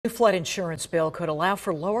The flood insurance bill could allow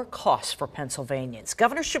for lower costs for Pennsylvanians.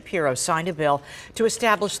 Governor Shapiro signed a bill to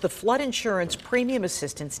establish the Flood Insurance Premium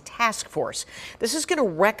Assistance Task Force. This is going to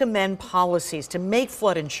recommend policies to make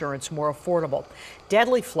flood insurance more affordable.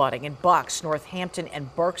 Deadly flooding in Bucks, Northampton, and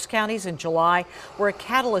Berks counties in July were a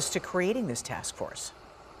catalyst to creating this task force.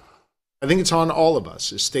 I think it's on all of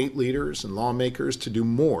us as state leaders and lawmakers to do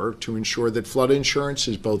more to ensure that flood insurance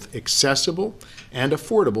is both accessible and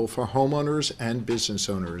affordable for homeowners and business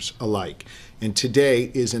owners alike. And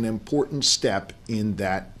today is an important step in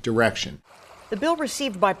that direction. The bill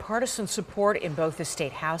received bipartisan support in both the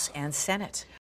State House and Senate.